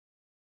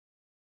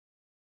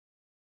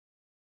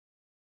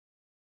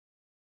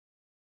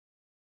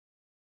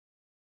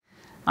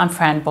I'm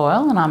Fran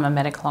Boyle and I'm a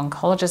medical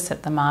oncologist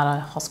at the Mater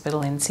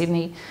Hospital in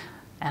Sydney,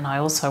 and I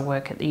also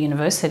work at the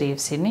University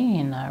of Sydney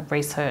in a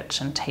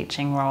research and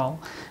teaching role.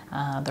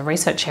 The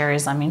research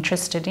areas I'm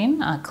interested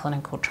in are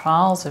clinical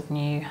trials of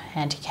new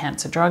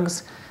anti-cancer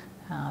drugs,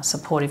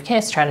 supportive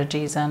care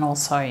strategies, and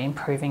also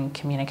improving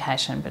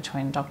communication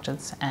between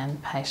doctors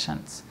and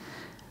patients.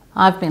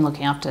 I've been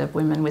looking after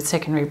women with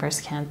secondary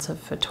breast cancer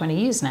for 20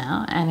 years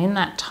now, and in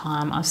that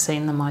time I've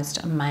seen the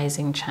most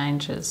amazing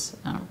changes.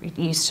 It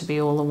used to be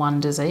all the one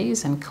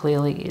disease, and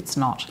clearly it's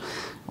not.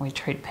 We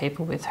treat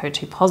people with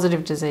HER2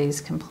 positive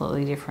disease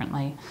completely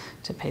differently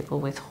to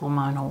people with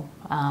hormonal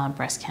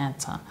breast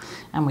cancer,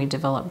 and we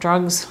develop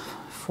drugs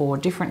for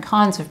different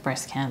kinds of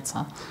breast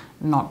cancer,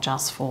 not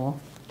just for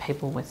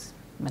people with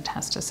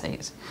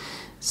metastases.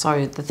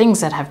 So the things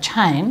that have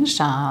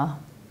changed are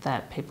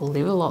that people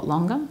live a lot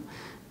longer,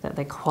 that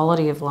their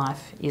quality of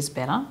life is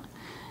better,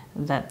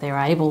 that they're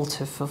able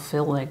to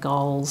fulfil their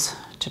goals,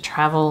 to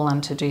travel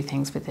and to do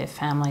things with their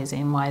families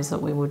in ways that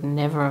we would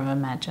never have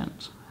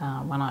imagined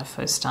when I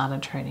first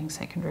started treating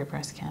secondary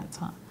breast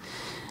cancer.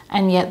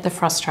 And yet the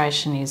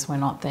frustration is we're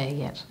not there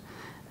yet.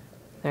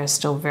 There are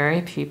still very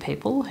few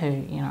people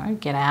who,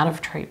 get out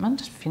of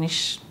treatment,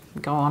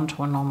 go on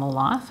to a normal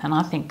life, and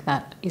I think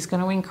that is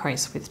going to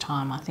increase with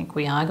time. I think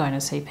we are going to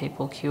see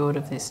people cured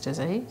of this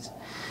disease,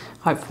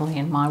 hopefully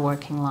in my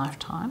working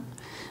lifetime.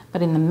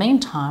 But in the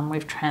meantime,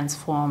 we've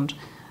transformed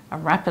a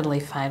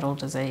rapidly fatal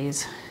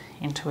disease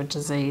into a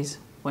disease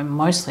where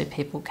mostly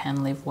people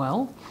can live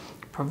well,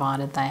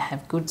 provided they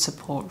have good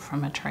support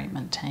from a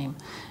treatment team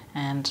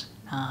and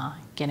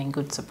getting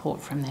good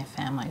support from their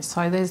families.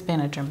 So there's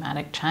been a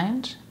dramatic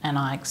change, and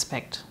I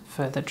expect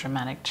further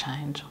dramatic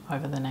change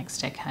over the next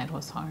decade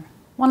or so.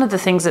 One of the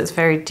things that's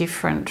very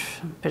different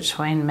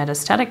between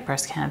metastatic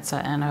breast cancer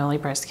and early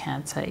breast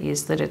cancer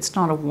is that it's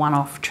not a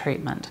one-off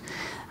treatment.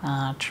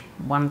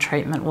 One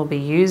treatment will be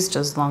used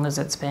as long as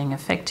it's being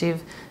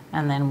effective,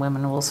 and then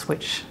women will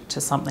switch to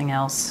something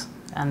else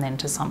and then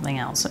to something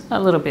else, a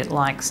little bit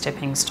like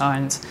stepping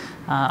stones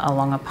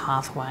along a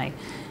pathway.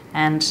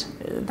 And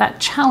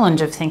that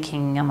challenge of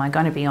thinking, am I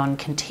going to be on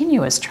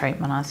continuous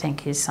treatment, I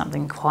think is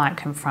something quite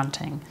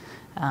confronting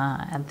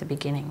at the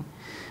beginning.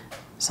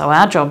 So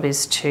our job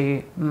is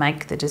to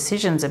make the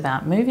decisions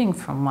about moving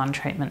from one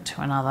treatment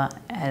to another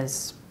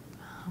as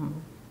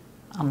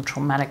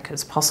untraumatic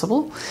as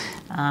possible,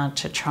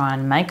 to try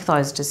and make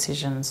those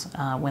decisions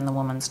when the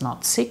woman's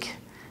not sick,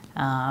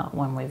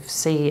 when we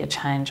see a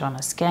change on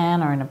a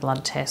scan or in a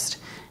blood test,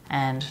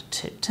 and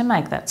to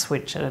make that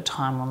switch at a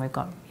time when we've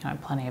got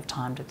plenty of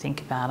time to think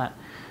about it,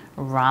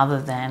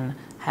 rather than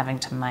having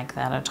to make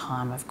that a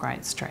time of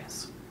great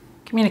stress.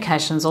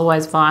 Communication is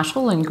always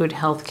vital in good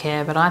health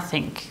care, but I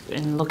think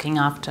in looking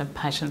after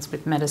patients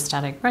with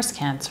metastatic breast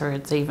cancer,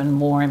 it's even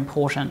more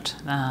important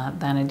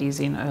than it is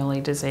in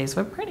early disease,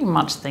 where pretty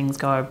much things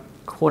go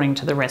according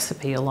to the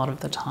recipe a lot of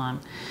the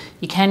time.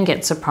 You can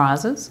get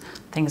surprises,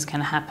 things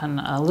can happen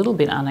a little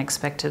bit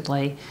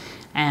unexpectedly,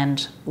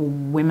 and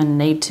women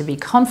need to be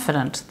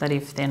confident that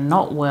if they're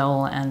not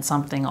well and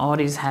something odd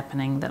is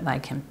happening, that they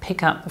can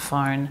pick up the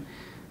phone,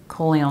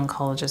 call the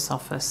oncologist's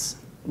office,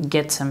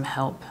 get some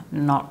help,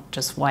 not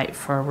just wait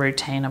for a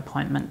routine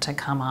appointment to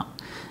come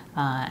up.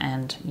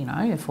 And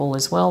if all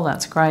is well,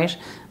 that's great,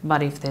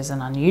 but if there's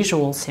an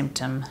unusual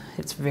symptom,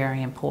 it's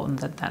very important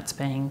that that's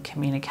being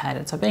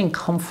communicated. So being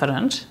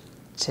confident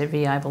to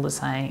be able to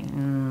say,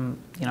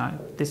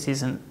 this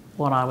isn't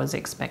what I was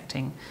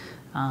expecting,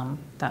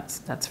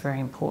 that's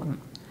very important.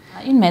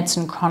 In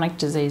medicine, chronic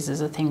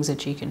diseases are things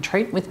that you can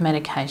treat with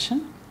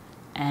medication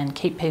and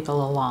keep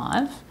people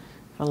alive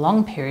for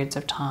long periods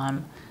of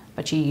time,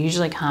 but you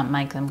usually can't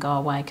make them go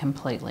away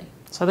completely.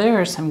 So there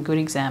are some good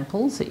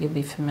examples that you'll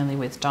be familiar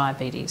with.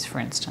 Diabetes, for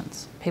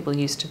instance. People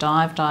used to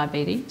die of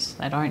diabetes,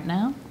 they don't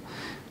now.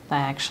 They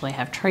actually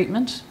have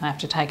treatment, they have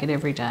to take it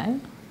every day,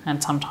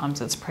 and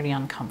sometimes it's pretty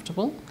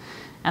uncomfortable.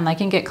 And they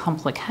can get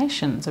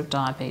complications of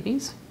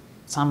diabetes,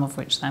 some of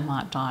which they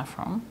might die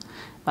from,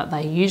 but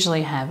they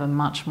usually have a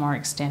much more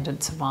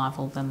extended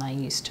survival than they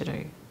used to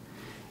do.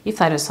 If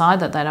they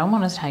decide that they don't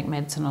want to take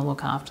medicine or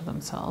look after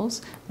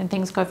themselves, then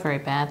things go very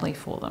badly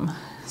for them.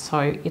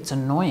 So it's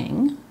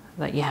annoying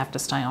that you have to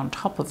stay on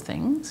top of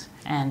things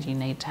and you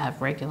need to have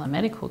regular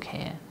medical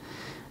care.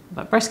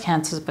 But breast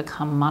cancer has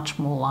become much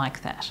more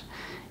like that.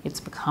 It's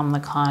become the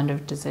kind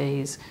of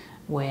disease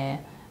where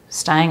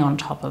staying on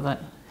top of it,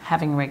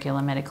 having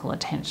regular medical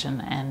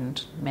attention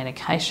and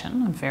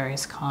medication of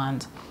various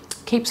kinds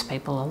keeps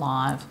people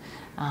alive,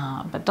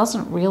 but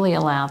doesn't really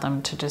allow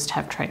them to just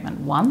have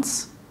treatment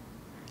once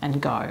and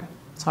go.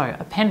 So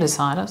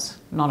appendicitis,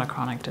 not a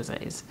chronic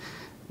disease.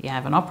 You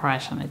have an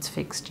operation, it's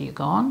fixed, you're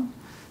gone.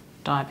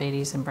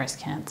 Diabetes and breast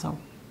cancer,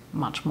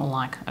 much more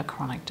like a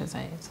chronic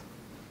disease.